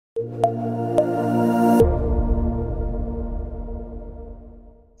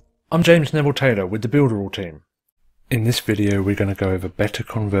I'm James Neville Taylor with the Builderall team. In this video we're going to go over better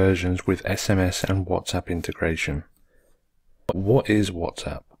conversions with SMS and WhatsApp integration. What is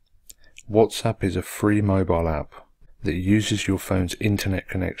WhatsApp? WhatsApp is a free mobile app that uses your phone's internet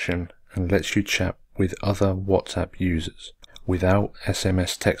connection and lets you chat with other WhatsApp users without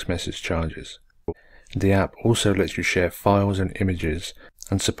SMS text message charges. The app also lets you share files and images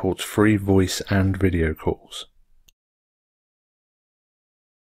and supports free voice and video calls.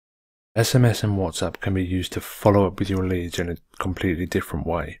 SMS and WhatsApp can be used to follow up with your leads in a completely different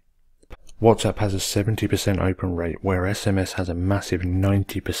way. WhatsApp has a 70% open rate, where SMS has a massive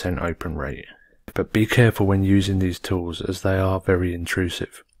 90% open rate. But be careful when using these tools, as they are very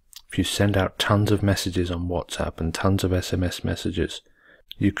intrusive. If you send out tons of messages on WhatsApp and tons of SMS messages,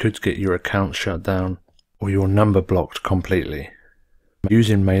 you could get your account shut down or your number blocked completely.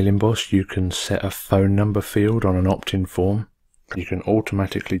 Using MailingBoss, you can set a phone number field on an opt-in form. You can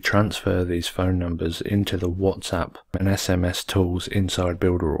automatically transfer these phone numbers into the WhatsApp and SMS tools inside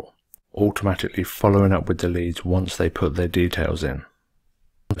Builderall, automatically following up with the leads once they put their details in.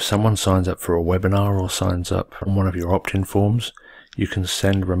 If someone signs up for a webinar or signs up on one of your opt-in forms, you can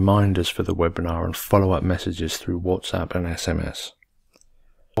send reminders for the webinar and follow-up messages through WhatsApp and SMS.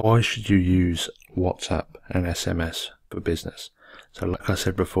 Why should you use WhatsApp and SMS for business? So like I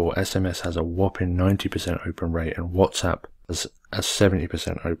said before, SMS has a whopping 90% open rate and WhatsApp has a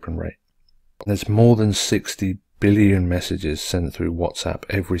 70% open rate. There's more than 60 billion messages sent through WhatsApp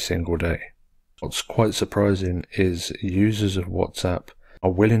every single day. What's quite surprising is users of WhatsApp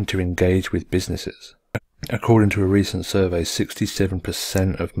are willing to engage with businesses. According to a recent survey,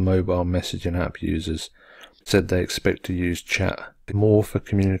 67% of mobile messaging app users said they expect to use chat more for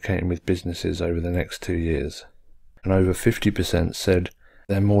communicating with businesses over the next 2 years. And over 50% said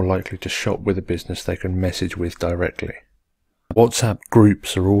they're more likely to shop with a business they can message with directly. WhatsApp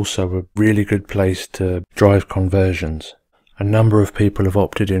groups are also a really good place to drive conversions. A number of people have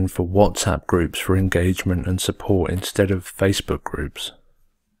opted in for WhatsApp groups for engagement and support instead of Facebook groups.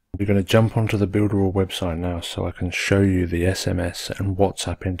 We're going to jump onto the Builderall website now so I can show you the SMS and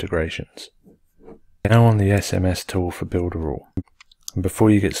WhatsApp integrations. Now on the SMS tool for Builderall. And before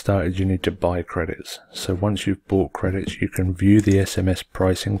you get started, you need to buy credits. So once you've bought credits, you can view the SMS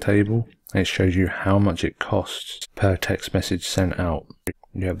pricing table. It shows you how much it costs per text message sent out.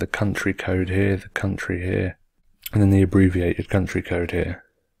 You have the country code here, the country here, and then the abbreviated country code here.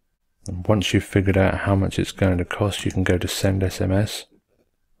 And once you've figured out how much it's going to cost, you can go to send SMS.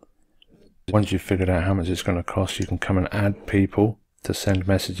 Once you've figured out how much it's going to cost, you can come and add people to send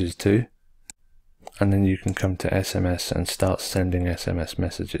messages to. And then you can come to SMS and start sending SMS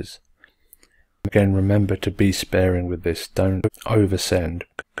messages. Again, remember to be sparing with this. Don't oversend,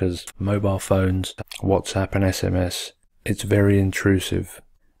 because mobile phones, WhatsApp and SMS, it's very intrusive.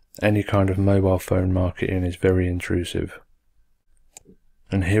 Any kind of mobile phone marketing is very intrusive.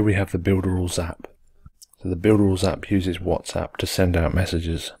 And here we have the Builderall app. So the Builderall app uses WhatsApp to send out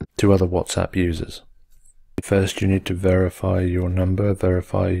messages to other WhatsApp users. First you need to verify your number,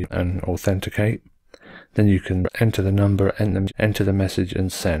 verify and authenticate. Then you can enter the number, enter the message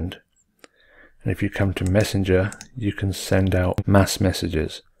and send. And if you come to Messenger, you can send out mass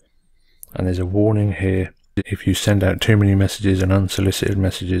messages. And there's a warning here: if you send out too many messages and unsolicited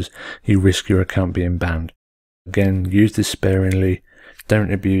messages, you risk your account being banned. Again, use this sparingly,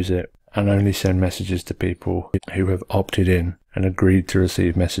 don't abuse it, and only send messages to people who have opted in and agreed to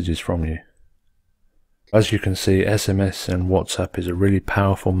receive messages from you. As you can see, SMS and WhatsApp is a really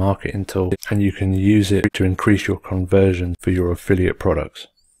powerful marketing tool, and you can use it to increase your conversion for your affiliate products.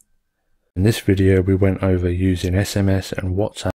 In this video we went over using SMS and WhatsApp